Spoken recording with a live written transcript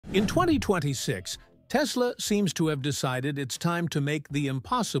In 2026, Tesla seems to have decided it's time to make the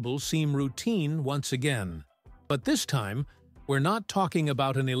impossible seem routine once again. But this time, we're not talking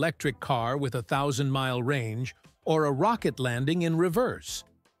about an electric car with a 1,000-mile range or a rocket landing in reverse.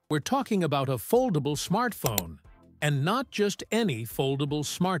 We're talking about a foldable smartphone, and not just any foldable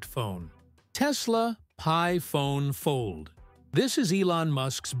smartphone. Tesla Pi Phone Fold. This is Elon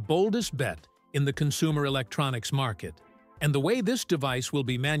Musk's boldest bet in the consumer electronics market. And the way this device will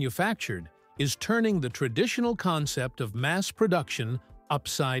be manufactured is turning the traditional concept of mass production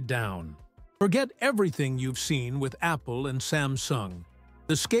upside down. Forget everything you've seen with Apple and Samsung.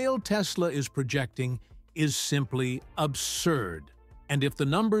 The scale Tesla is projecting is simply absurd. And if the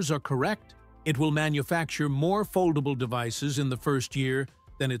numbers are correct, it will manufacture more foldable devices in the first year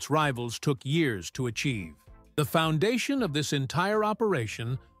than its rivals took years to achieve. The foundation of this entire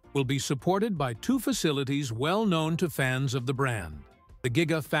operation will be supported by two facilities well known to fans of the brand: the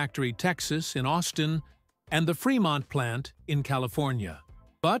Gigafactory, Texas in Austin, and the Fremont plant in California.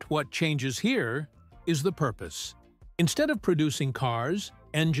 But what changes here is the purpose. Instead of producing cars,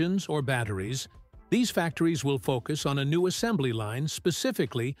 engines, or batteries, these factories will focus on a new assembly line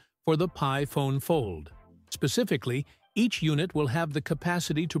specifically for the Pi Phone Fold. Specifically, each unit will have the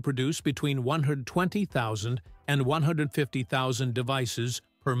capacity to produce between 120,000 and 150,000 devices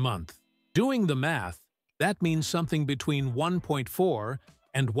per month. Doing the math, that means something between 1.4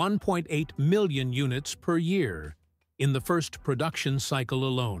 and 1.8 million units per year in the first production cycle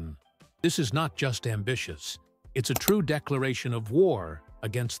alone. This is not just ambitious. It's a true declaration of war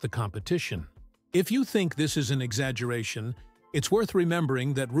against the competition. If you think this is an exaggeration, it's worth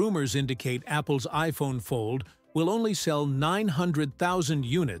remembering that rumors indicate Apple's iPhone Fold will only sell 900,000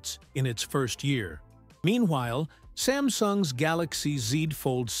 units in its first year. Meanwhile, Samsung's Galaxy Z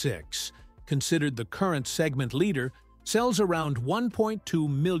Fold 6, considered the current segment leader, sells around 1.2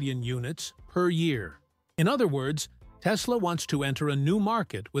 million units per year. In other words, Tesla wants to enter a new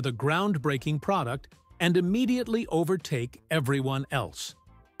market with a groundbreaking product and immediately overtake everyone else.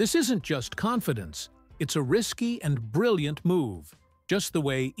 This isn't just confidence, it's a risky and brilliant move, just the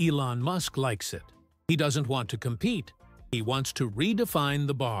way Elon Musk likes it. He doesn't want to compete, he wants to redefine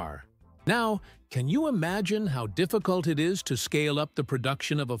the bar. Now, can you imagine how difficult it is to scale up the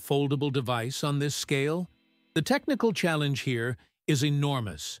production of a foldable device on this scale? The technical challenge here is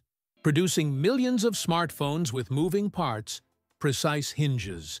enormous. Producing millions of smartphones with moving parts, precise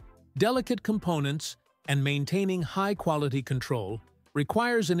hinges, delicate components, and maintaining high-quality control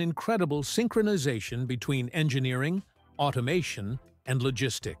requires an incredible synchronization between engineering, automation, and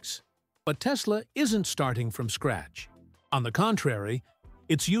logistics. But Tesla isn't starting from scratch. On the contrary,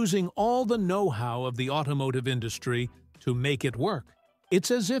 it's using all the know-how of the automotive industry to make it work. It's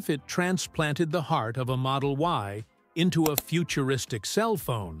as if it transplanted the heart of a Model Y into a futuristic cell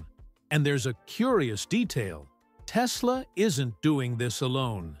phone. And there's a curious detail. Tesla isn't doing this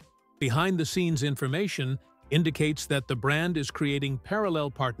alone. Behind-the-scenes information indicates that the brand is creating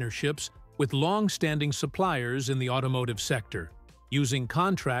parallel partnerships with long-standing suppliers in the automotive sector, using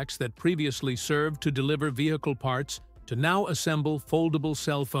contracts that previously served to deliver vehicle parts to now assemble foldable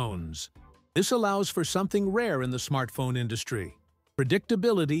cell phones. This allows for something rare in the smartphone industry: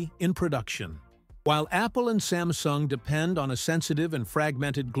 predictability in production. While Apple and Samsung depend on a sensitive and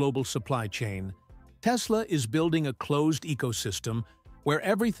fragmented global supply chain, Tesla is building a closed ecosystem where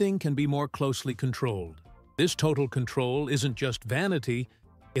everything can be more closely controlled. This total control isn't just vanity,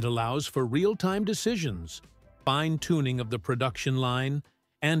 it allows for real-time decisions, fine-tuning of the production line,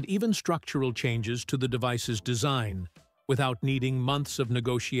 and even structural changes to the device's design, without needing months of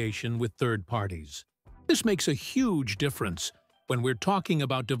negotiation with third parties. This makes a huge difference when we're talking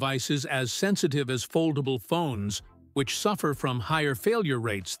about devices as sensitive as foldable phones, which suffer from higher failure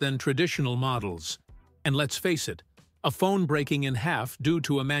rates than traditional models. And let's face it, a phone breaking in half due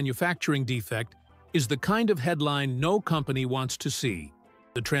to a manufacturing defect is the kind of headline no company wants to see.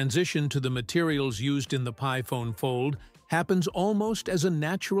 The transition to the materials used in the Pi Phone Fold happens almost as a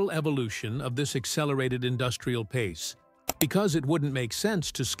natural evolution of this accelerated industrial pace, because it wouldn't make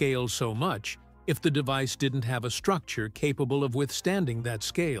sense to scale so much if the device didn't have a structure capable of withstanding that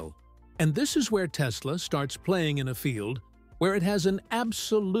scale. And this is where Tesla starts playing in a field where it has an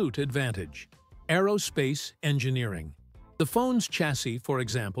absolute advantage: aerospace engineering. The phone's chassis, for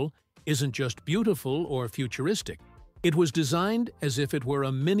example, isn't just beautiful or futuristic. It was designed as if it were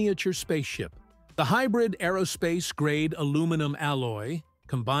a miniature spaceship. The hybrid aerospace-grade aluminum alloy,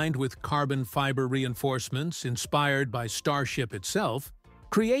 combined with carbon fiber reinforcements inspired by Starship itself,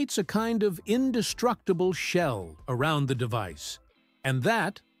 creates a kind of indestructible shell around the device. And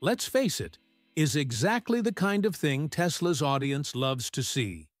that, let's face it, is exactly the kind of thing Tesla's audience loves to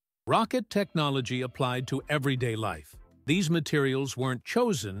see. Rocket technology applied to everyday life. These materials weren't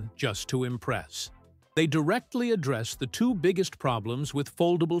chosen just to impress. They directly address the two biggest problems with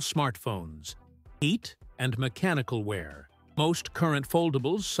foldable smartphones: heat and mechanical wear. Most current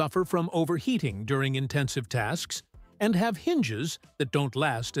foldables suffer from overheating during intensive tasks and have hinges that don't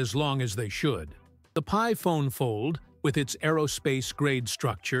last as long as they should. The Pi Phone Fold, with its aerospace-grade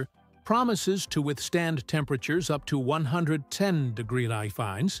structure, promises to withstand temperatures up to 110 degrees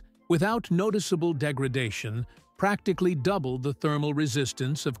Fahrenheit without noticeable degradation, practically double the thermal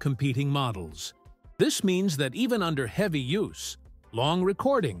resistance of competing models. This means that even under heavy use, long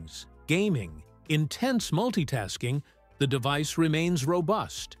recordings, gaming, intense multitasking, the device remains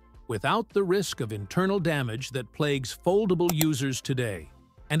robust, without the risk of internal damage that plagues foldable users today.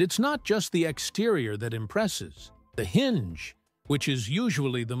 And it's not just the exterior that impresses. The hinge, which is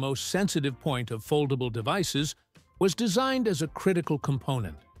usually the most sensitive point of foldable devices, was designed as a critical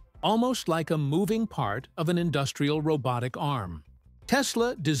component, almost like a moving part of an industrial robotic arm.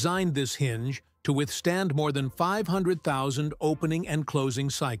 Tesla designed this hinge to withstand more than 500,000 opening and closing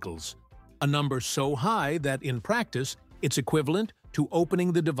cycles, a number so high that, in practice, it's equivalent to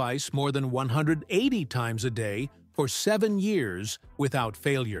opening the device more than 180 times a day for 7 years without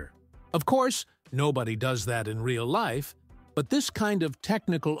failure. Of course, nobody does that in real life, but this kind of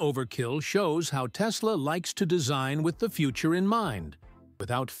technical overkill shows how Tesla likes to design with the future in mind,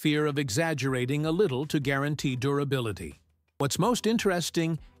 without fear of exaggerating a little to guarantee durability. What's most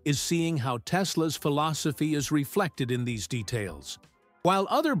interesting is seeing how Tesla's philosophy is reflected in these details. While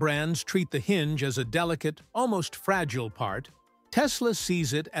other brands treat the hinge as a delicate, almost fragile part, Tesla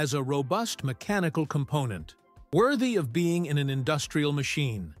sees it as a robust mechanical component, worthy of being in an industrial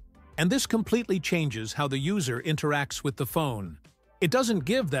machine. And this completely changes how the user interacts with the phone. It doesn't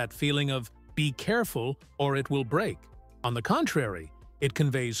give that feeling of, "be careful or it will break." On the contrary, it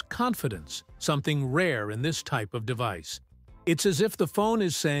conveys confidence, something rare in this type of device. It's as if the phone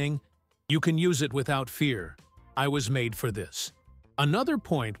is saying, "You can use it without fear. I was made for this." Another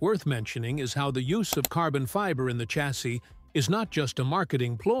point worth mentioning is how the use of carbon fiber in the chassis is not just a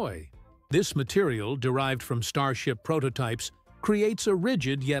marketing ploy. This material, derived from Starship prototypes, creates a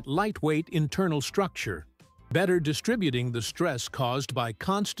rigid yet lightweight internal structure, better distributing the stress caused by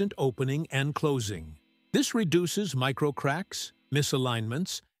constant opening and closing. This reduces microcracks,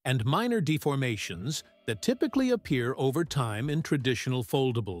 misalignments, and minor deformations that typically appear over time in traditional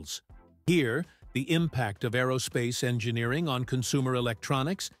foldables. Here, the impact of aerospace engineering on consumer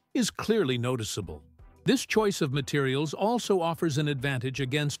electronics is clearly noticeable. This choice of materials also offers an advantage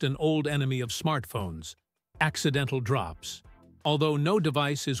against an old enemy of smartphones: accidental drops. Although no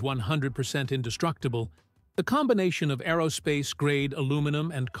device is 100% indestructible, the combination of aerospace-grade aluminum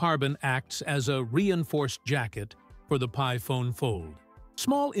and carbon acts as a reinforced jacket for the Pi Phone Fold.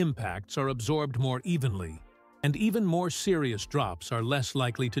 Small impacts are absorbed more evenly, and even more serious drops are less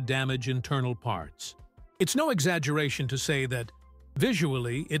likely to damage internal parts. It's no exaggeration to say that,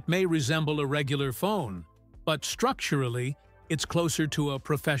 visually, it may resemble a regular phone, but structurally, it's closer to a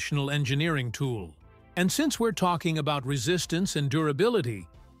professional engineering tool. And since we're talking about resistance and durability,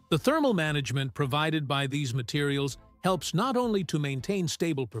 the thermal management provided by these materials helps not only to maintain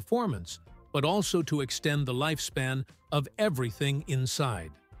stable performance, but also to extend the lifespan of everything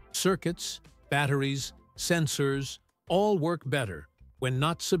inside. Circuits, batteries, sensors all work better when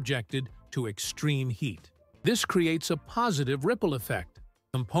not subjected to extreme heat. This creates a positive ripple effect.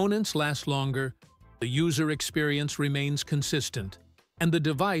 Components last longer, the user experience remains consistent, and the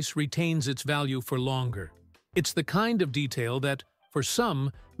device retains its value for longer. It's the kind of detail that, for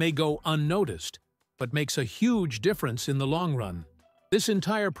some, may go unnoticed, but makes a huge difference in the long run. This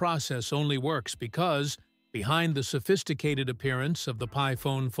entire process only works because, behind the sophisticated appearance of the Pi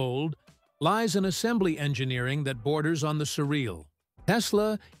Phone Fold, lies an assembly engineering that borders on the surreal.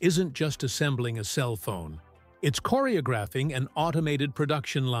 Tesla isn't just assembling a cell phone. It's choreographing an automated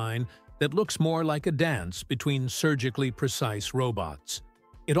production line that looks more like a dance between surgically precise robots.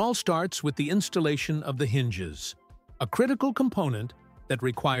 It all starts with the installation of the hinges, a critical component that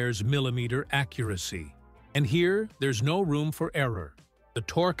requires millimeter accuracy. And here, there's no room for error. The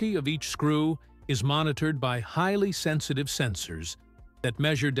torque of each screw is monitored by highly sensitive sensors that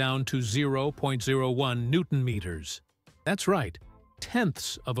measure down to 0.01 Newton meters. That's right,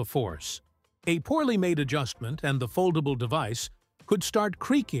 tenths of a force. A poorly made adjustment and the foldable device could start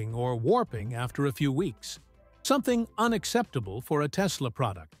creaking or warping after a few weeks, something unacceptable for a Tesla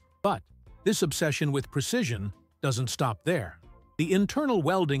product. But this obsession with precision doesn't stop there. The internal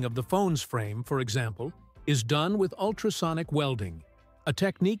welding of the phone's frame, for example, is done with ultrasonic welding, a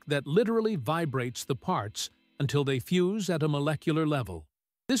technique that literally vibrates the parts until they fuse at a molecular level.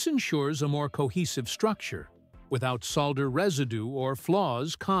 This ensures a more cohesive structure, without solder residue or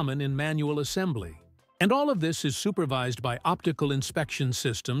flaws common in manual assembly. And all of this is supervised by optical inspection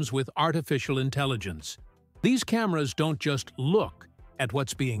systems with artificial intelligence. These cameras don't just look at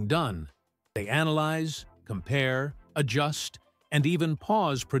what's being done. They analyze, compare, adjust, and even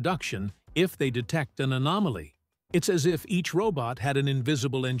pause production if they detect an anomaly. It's as if each robot had an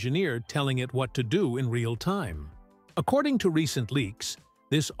invisible engineer telling it what to do in real time. According to recent leaks,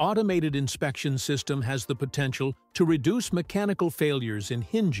 this automated inspection system has the potential to reduce mechanical failures in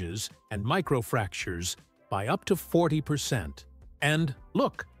hinges and microfractures by up to 40%. And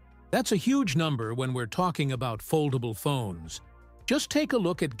look, that's a huge number when we're talking about foldable phones. Just take a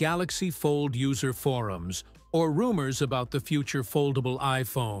look at Galaxy Fold user forums or rumors about the future foldable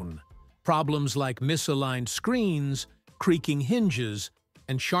iPhone. Problems like misaligned screens, creaking hinges,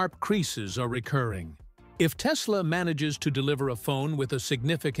 and sharp creases are recurring. If Tesla manages to deliver a phone with a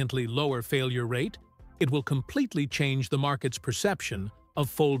significantly lower failure rate, it will completely change the market's perception of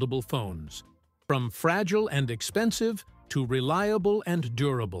foldable phones. From fragile and expensive to reliable and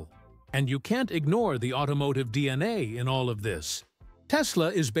durable. And you can't ignore the automotive DNA in all of this.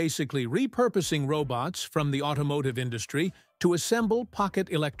 Tesla is basically repurposing robots from the automotive industry to assemble pocket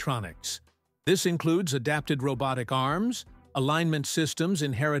electronics. This includes adapted robotic arms, alignment systems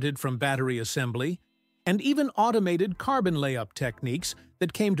inherited from battery assembly, and even automated carbon layup techniques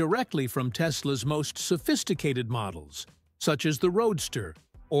that came directly from Tesla's most sophisticated models, such as the Roadster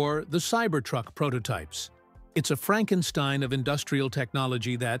or the Cybertruck prototypes. It's a Frankenstein of industrial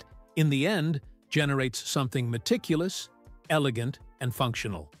technology that, in the end, generates something meticulous, elegant, and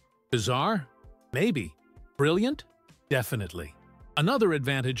functional. Bizarre? Maybe. Brilliant? Definitely. Another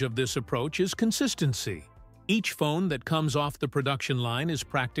advantage of this approach is consistency. Each phone that comes off the production line is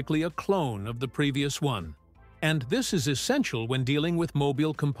practically a clone of the previous one. And this is essential when dealing with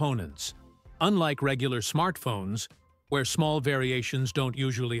mobile components. Unlike regular smartphones, where small variations don't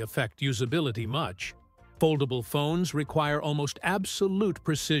usually affect usability much, foldable phones require almost absolute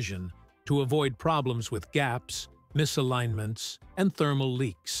precision to avoid problems with gaps, misalignments, and thermal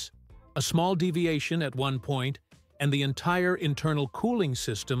leaks. A small deviation at one point, and the entire internal cooling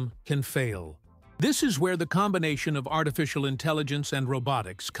system can fail. This is where the combination of artificial intelligence and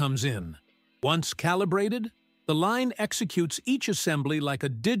robotics comes in. Once calibrated, the line executes each assembly like a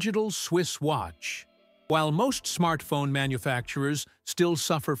digital Swiss watch. While most smartphone manufacturers still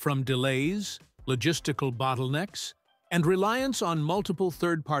suffer from delays, logistical bottlenecks, and reliance on multiple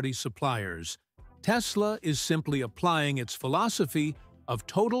third-party suppliers, Tesla is simply applying its philosophy of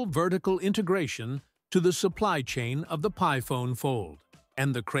total vertical integration to the supply chain of the iPhone Fold.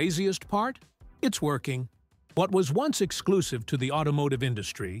 And the craziest part? It's working. What was once exclusive to the automotive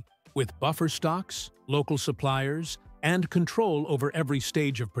industry, with buffer stocks, local suppliers, and control over every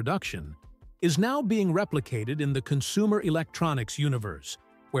stage of production, is now being replicated in the consumer electronics universe,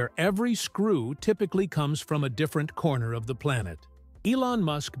 where every screw typically comes from a different corner of the planet. Elon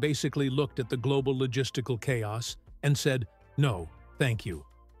Musk basically looked at the global logistical chaos and said, "No, thank you."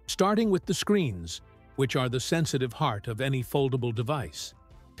 Starting with the screens, which are the sensitive heart of any foldable device.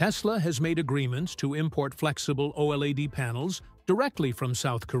 Tesla has made agreements to import flexible OLED panels directly from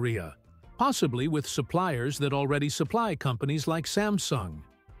South Korea, possibly with suppliers that already supply companies like Samsung.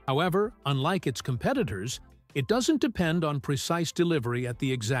 However, unlike its competitors, it doesn't depend on precise delivery at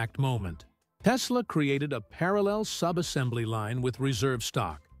the exact moment. Tesla created a parallel sub-assembly line with reserve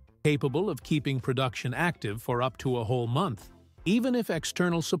stock, capable of keeping production active for up to a whole month, even if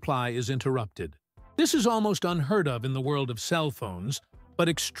external supply is interrupted. This is almost unheard of in the world of cell phones, but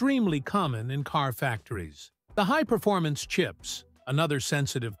extremely common in car factories. The high-performance chips, another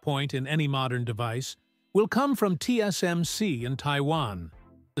sensitive point in any modern device, will come from TSMC in Taiwan,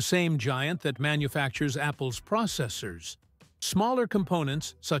 the same giant that manufactures Apple's processors. Smaller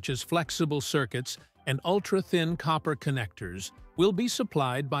components, such as flexible circuits and ultra-thin copper connectors, will be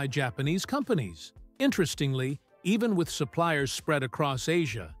supplied by Japanese companies. Interestingly, even with suppliers spread across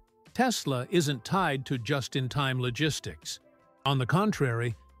Asia, Tesla isn't tied to just-in-time logistics. On the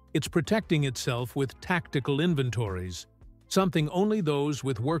contrary, it's protecting itself with tactical inventories, something only those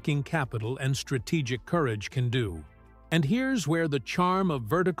with working capital and strategic courage can do. And here's where the charm of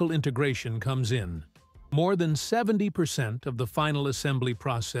vertical integration comes in. More than 70% of the final assembly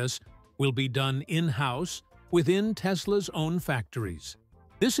process will be done in-house within Tesla's own factories.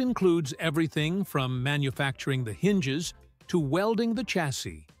 This includes everything from manufacturing the hinges to welding the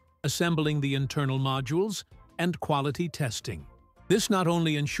chassis, assembling the internal modules, and quality testing. This not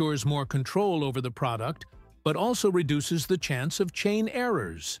only ensures more control over the product, but also reduces the chance of chain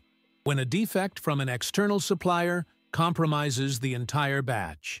errors. When a defect from an external supplier compromises the entire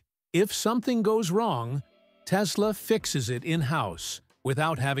batch. If something goes wrong, Tesla fixes it in-house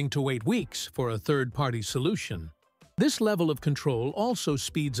without having to wait weeks for a third-party solution. This level of control also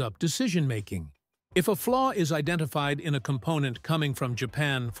speeds up decision-making. If a flaw is identified in a component coming from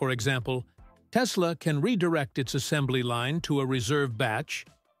Japan, for example, Tesla can redirect its assembly line to a reserve batch,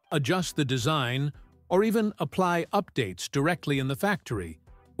 adjust the design, or even apply updates directly in the factory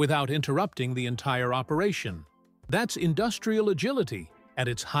without interrupting the entire operation. That's industrial agility at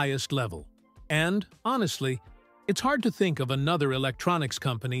its highest level. And, honestly, it's hard to think of another electronics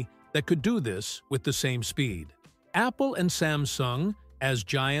company that could do this with the same speed. Apple and Samsung, as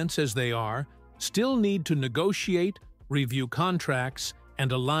giants as they are, still need to negotiate, review contracts,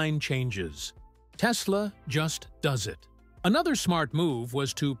 and align changes. Tesla just does it. Another smart move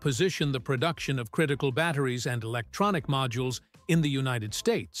was to position the production of critical batteries and electronic modules in the United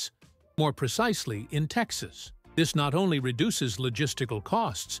States, more precisely in Texas. This not only reduces logistical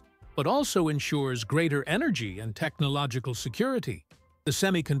costs, but also ensures greater energy and technological security. The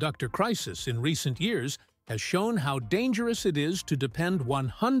semiconductor crisis in recent years has shown how dangerous it is to depend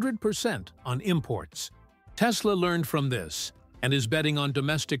 100% on imports. Tesla learned from this and is betting on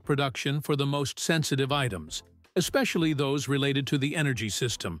domestic production for the most sensitive items, especially those related to the energy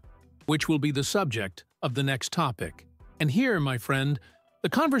system, which will be the subject of the next topic. And here, my friend, the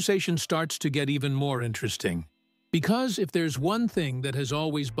conversation starts to get even more interesting. Because if there's one thing that has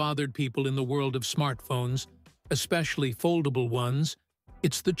always bothered people in the world of smartphones, especially foldable ones,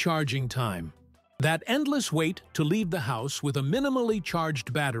 it's the charging time. That endless wait to leave the house with a minimally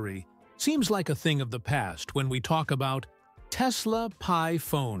charged battery seems like a thing of the past when we talk about Tesla Pi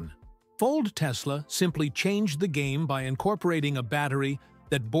phone. Fold Tesla simply changed the game by incorporating a battery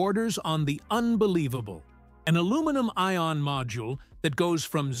that borders on the unbelievable. An aluminum-ion module that goes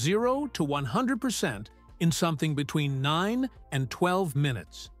from 0 to 100% in something between 9 and 12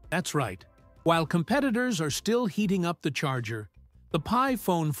 minutes. That's right. While competitors are still heating up the charger, the Pi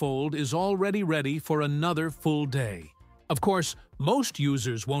phone fold is already ready for another full day. Of course, most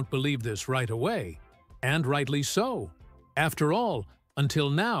users won't believe this right away, and rightly so. After all, until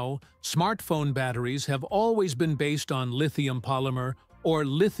now, smartphone batteries have always been based on lithium polymer or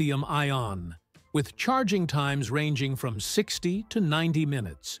lithium-ion, with charging times ranging from 60 to 90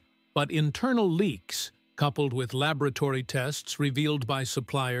 minutes. But internal leaks, coupled with laboratory tests revealed by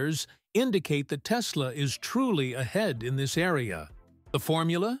suppliers, indicate that Tesla is truly ahead in this area. The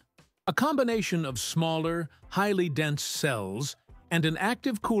formula? A combination of smaller, highly dense cells and an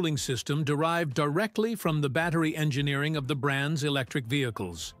active cooling system derived directly from the battery engineering of the brand's electric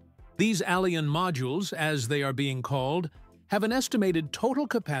vehicles. These alien modules, as they are being called, have an estimated total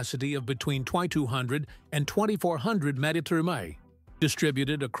capacity of between 2,200 and 2,400 megawatt,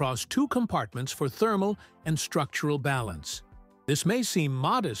 distributed across 2 compartments for thermal and structural balance. This may seem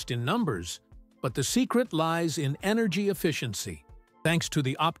modest in numbers, but the secret lies in energy efficiency. Thanks to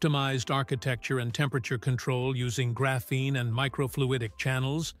the optimized architecture and temperature control using graphene and microfluidic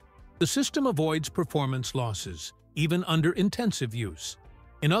channels, the system avoids performance losses, even under intensive use.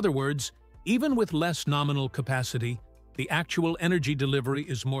 In other words, even with less nominal capacity, the actual energy delivery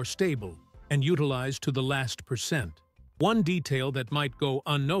is more stable and utilized to the last percent. One detail that might go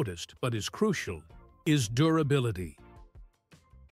unnoticed but is crucial is durability.